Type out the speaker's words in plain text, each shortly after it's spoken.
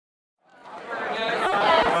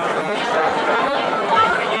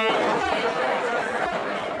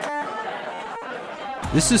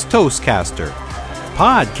This is Toastcaster,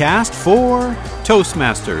 podcast for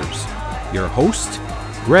Toastmasters. Your host,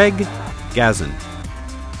 Greg Gazin.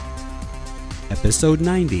 Episode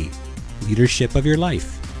 90, Leadership of Your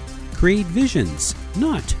Life. Create visions,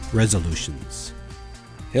 not resolutions.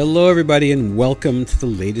 Hello, everybody, and welcome to the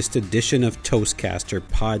latest edition of Toastcaster,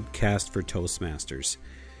 podcast for Toastmasters.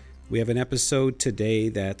 We have an episode today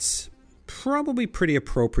that's probably pretty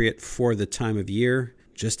appropriate for the time of year,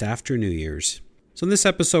 just after New Year's. So in this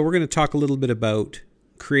episode, we're going to talk a little bit about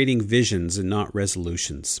creating visions and not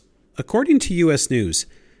resolutions. According to U.S. News,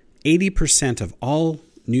 80% of all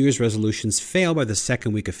New Year's resolutions fail by the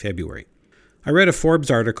second week of February. I read a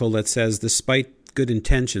Forbes article that says despite good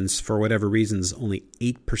intentions, for whatever reasons, only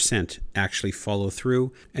 8% actually follow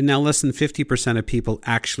through. And now less than 50% of people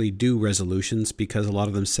actually do resolutions because a lot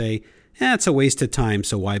of them say, it's a waste of time,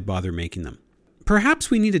 so why bother making them?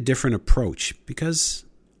 Perhaps we need a different approach because,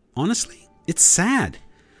 honestly, it's sad.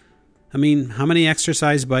 I mean, how many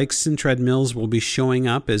exercise bikes and treadmills will be showing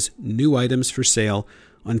up as new items for sale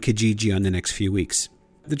on Kijiji on the next few weeks?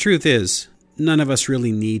 The truth is, none of us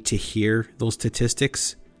really need to hear those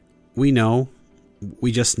statistics. We know.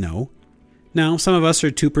 We just know. Now, some of us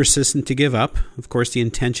are too persistent to give up. Of course, the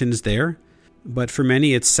intention is there. But for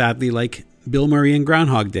many, it's sadly like Bill Murray and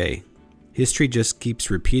Groundhog Day. History just keeps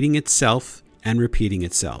repeating itself and repeating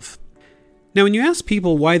itself. Now, when you ask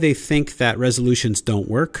people why they think that resolutions don't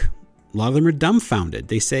work, a lot of them are dumbfounded.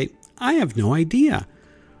 They say, I have no idea.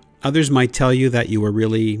 Others might tell you that you were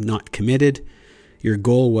really not committed. Your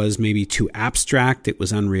goal was maybe too abstract. It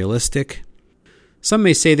was unrealistic. Some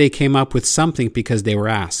may say they came up with something because they were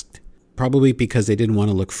asked, probably because they didn't want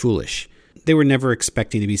to look foolish. They were never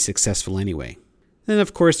expecting to be successful anyway. Then,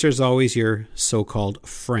 of course, there's always your so-called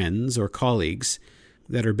friends or colleagues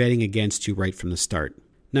that are betting against you right from the start.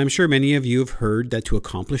 Now, I'm sure many of you have heard that to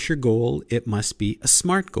accomplish your goal, it must be a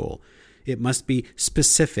SMART goal. It must be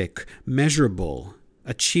specific, measurable,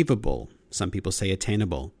 achievable, some people say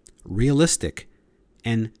attainable, realistic,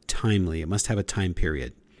 and timely. It must have a time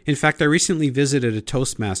period. In fact, I recently visited a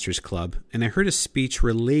Toastmasters club, and I heard a speech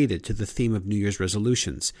related to the theme of New Year's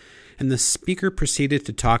resolutions. And the speaker proceeded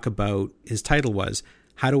to talk about, his title was,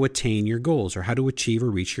 How to Attain Your Goals, or How to Achieve or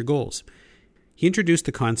Reach Your Goals. He introduced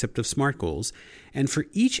the concept of SMART goals, and for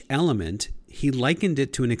each element, he likened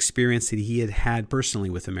it to an experience that he had had personally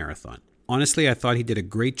with a marathon. Honestly, I thought he did a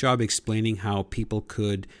great job explaining how people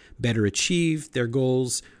could better achieve their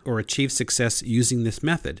goals or achieve success using this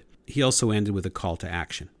method. He also ended with a call to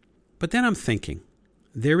action. But then I'm thinking,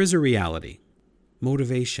 there is a reality,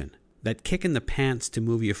 motivation, that kick in the pants to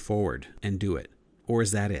move you forward and do it. Or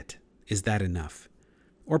is that it? Is that enough?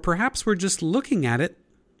 Or perhaps we're just looking at it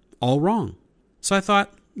all wrong. So I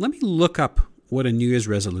thought, let me look up what a New Year's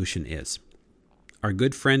resolution is. Our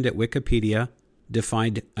good friend at Wikipedia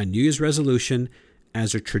defined a New Year's resolution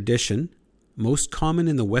as a tradition most common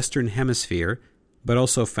in the Western Hemisphere, but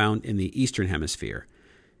also found in the Eastern Hemisphere,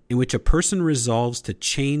 in which a person resolves to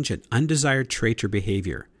change an undesired trait or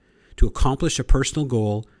behavior, to accomplish a personal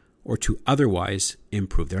goal, or to otherwise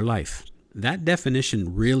improve their life. That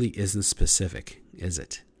definition really isn't specific, is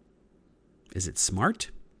it? Is it smart?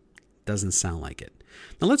 Doesn't sound like it.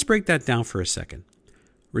 Now let's break that down for a second.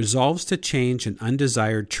 Resolves to change an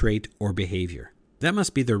undesired trait or behavior. That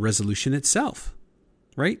must be the resolution itself,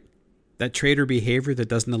 right? That trait or behavior that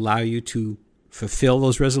doesn't allow you to fulfill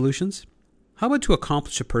those resolutions? How about to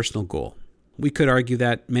accomplish a personal goal? We could argue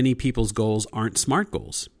that many people's goals aren't SMART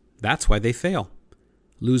goals. That's why they fail.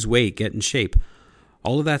 Lose weight, get in shape.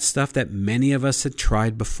 All of that stuff that many of us had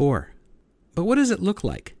tried before. But what does it look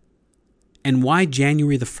like? And why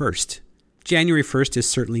January the 1st? January 1st is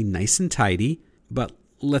certainly nice and tidy, but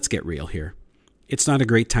let's get real here. It's not a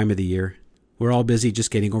great time of the year. We're all busy just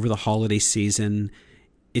getting over the holiday season.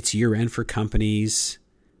 It's year-end for companies.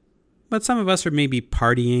 But some of us are maybe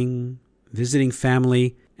partying, visiting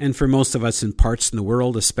family, and for most of us in parts in the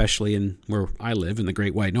world, especially in where I live in the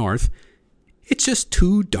Great White North, it's just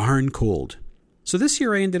too darn cold. So this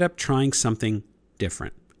year I ended up trying something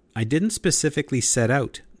different. I didn't specifically set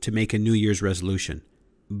out to make a New Year's resolution,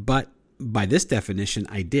 but by this definition,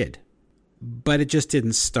 I did. But it just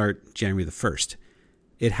didn't start January the 1st.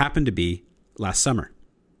 It happened to be last summer.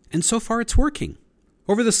 And so far it's working.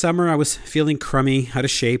 Over the summer, I was feeling crummy, out of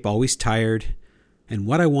shape, always tired, and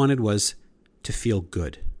what I wanted was to feel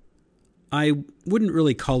good. I wouldn't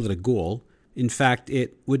really call it a goal. In fact,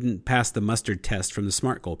 it wouldn't pass the mustard test from the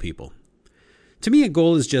SMART goal people. To me, a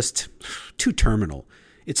goal is just too terminal.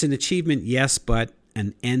 It's an achievement, yes, but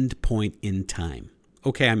an end point in time.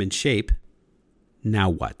 Okay, I'm in shape. Now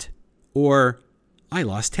what? Or, I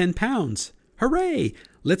lost 10 pounds. Hooray!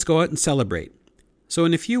 Let's go out and celebrate. So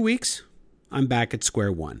in a few weeks, I'm back at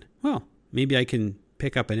square one. Well, maybe I can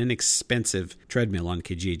pick up an inexpensive treadmill on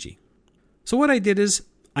Kijiji. So what I did is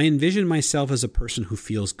I envisioned myself as a person who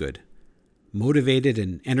feels good, motivated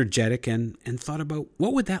and energetic, and thought about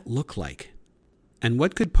what would that look like? And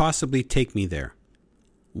what could possibly take me there?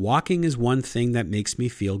 Walking is one thing that makes me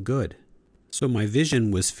feel good. So my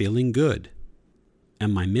vision was feeling good.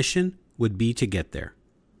 And my mission would be to get there.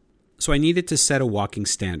 So I needed to set a walking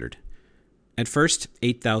standard. At first,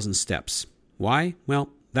 8,000 steps. Why? Well,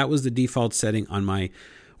 that was the default setting on my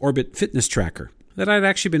Orbit fitness tracker that I'd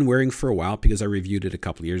actually been wearing for a while because I reviewed it a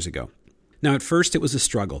couple years ago. Now, at first, it was a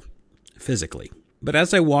struggle, physically. But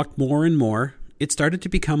as I walked more and more, it started to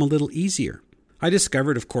become a little easier. I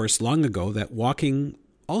discovered, of course, long ago that walking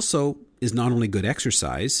also is not only good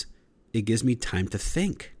exercise, it gives me time to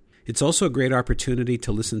think. It's also a great opportunity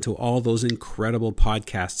to listen to all those incredible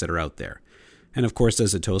podcasts that are out there. And of course,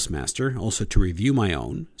 as a Toastmaster, also to review my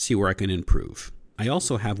own, see where I can improve. I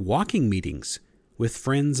also have walking meetings with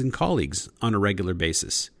friends and colleagues on a regular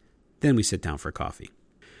basis. Then we sit down for coffee.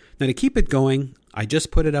 Now, to keep it going, I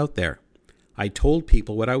just put it out there. I told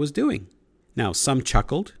people what I was doing. Now, some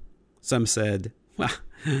chuckled. Some said, well,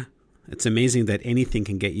 it's amazing that anything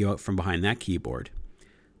can get you out from behind that keyboard.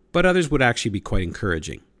 But others would actually be quite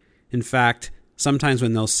encouraging. In fact, sometimes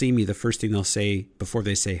when they'll see me, the first thing they'll say before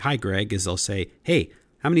they say, "Hi, Greg," is they'll say, "Hey,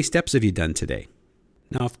 how many steps have you done today?"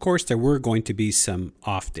 Now, of course, there were going to be some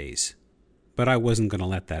off days, but I wasn't going to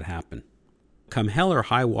let that happen. Come hell or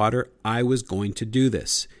high water, I was going to do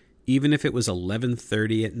this, even if it was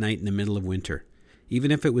 11:30 at night in the middle of winter, even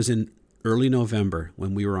if it was in early November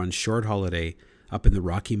when we were on short holiday up in the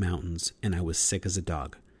Rocky Mountains and I was sick as a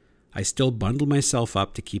dog. I still bundled myself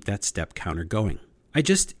up to keep that step counter going. I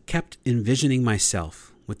just kept envisioning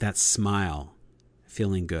myself with that smile,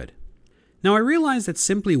 feeling good. Now, I realize that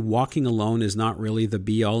simply walking alone is not really the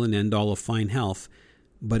be-all and end-all of fine health,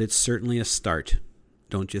 but it's certainly a start,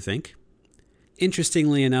 don't you think?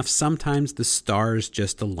 Interestingly enough, sometimes the stars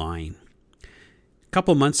just align. A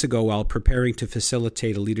couple months ago, while preparing to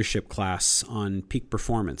facilitate a leadership class on peak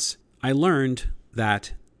performance, I learned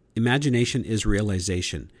that imagination is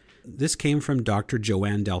realization. This came from Dr.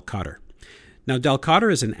 Joanne Del Cotter. Now, Del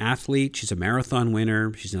Cotter is an athlete. She's a marathon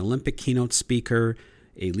winner. She's an Olympic keynote speaker,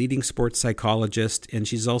 a leading sports psychologist, and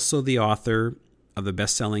she's also the author of the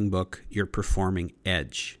best-selling book, Your Performing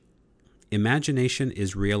Edge. Imagination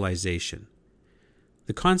is realization.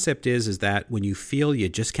 The concept is that when you feel you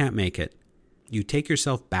just can't make it, you take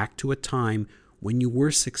yourself back to a time when you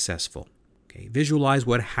were successful. Okay? Visualize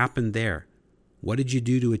what happened there. What did you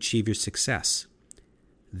do to achieve your success?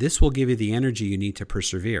 This will give you the energy you need to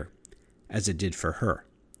persevere, as it did for her.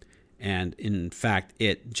 And in fact,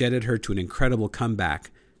 it jetted her to an incredible comeback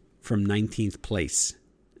from 19th place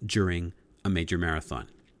during a major marathon.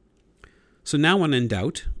 So now when in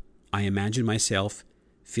doubt, I imagine myself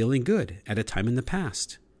feeling good at a time in the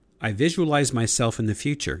past. I visualize myself in the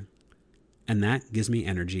future, and that gives me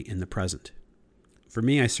energy in the present. For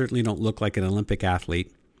me, I certainly don't look like an Olympic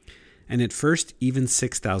athlete, and at first, even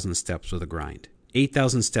 6,000 steps was a grind.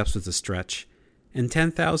 8,000 steps was a stretch, and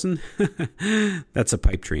 10,000, that's a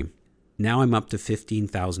pipe dream. Now I'm up to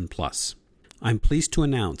 15,000 plus. I'm pleased to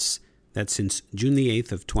announce that since June the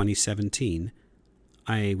 8th of 2017,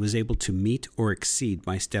 I was able to meet or exceed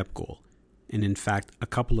my step goal, and in fact, a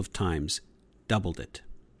couple of times, doubled it.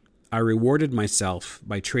 I rewarded myself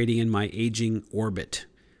by trading in my aging Orbit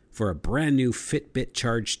for a brand new Fitbit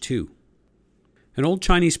Charge 2. An old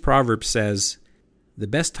Chinese proverb says, "The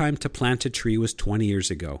best time to plant a tree was 20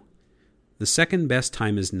 years ago. The second best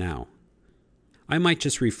time is now." I might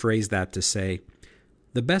just rephrase that to say,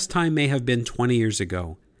 the best time may have been 20 years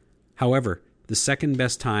ago. However, the second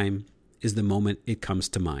best time is the moment it comes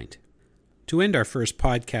to mind. To end our first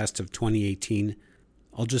podcast of 2018,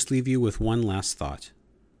 I'll just leave you with one last thought.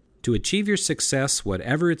 To achieve your success,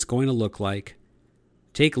 whatever it's going to look like,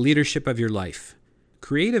 take leadership of your life.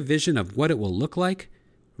 Create a vision of what it will look like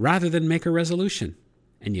rather than make a resolution.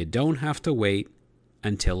 And you don't have to wait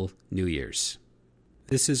until New Year's.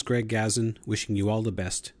 This is Greg Gazin wishing you all the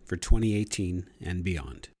best for 2018 and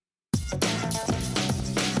beyond.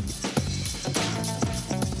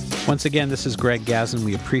 Once again, this is Greg Gazin.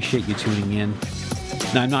 We appreciate you tuning in.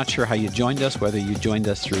 Now, I'm not sure how you joined us, whether you joined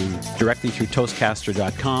us directly through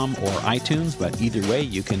Toastcaster.com or iTunes, but either way,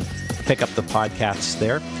 you can pick up the podcasts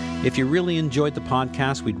there. If you really enjoyed the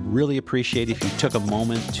podcast, we'd really appreciate if you took a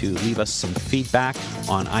moment to leave us some feedback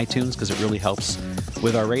on iTunes, because it really helps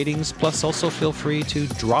with our ratings. Plus, also feel free to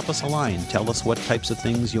drop us a line. Tell us what types of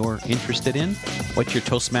things you're interested in, what your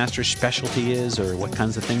Toastmasters specialty is, or what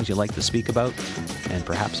kinds of things you like to speak about. And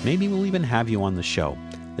perhaps maybe we'll even have you on the show.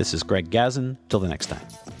 This is Greg Gazin. Till the next time.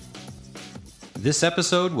 This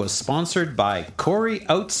episode was sponsored by Corey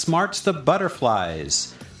Outsmarts the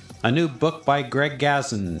Butterflies, a new book by Greg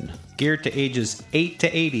Gazin, geared to ages 8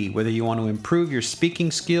 to 80. Whether you want to improve your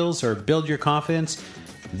speaking skills or build your confidence,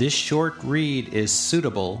 this short read is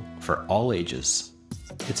suitable for all ages.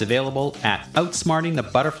 It's available at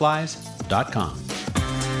outsmartingthebutterflies.com.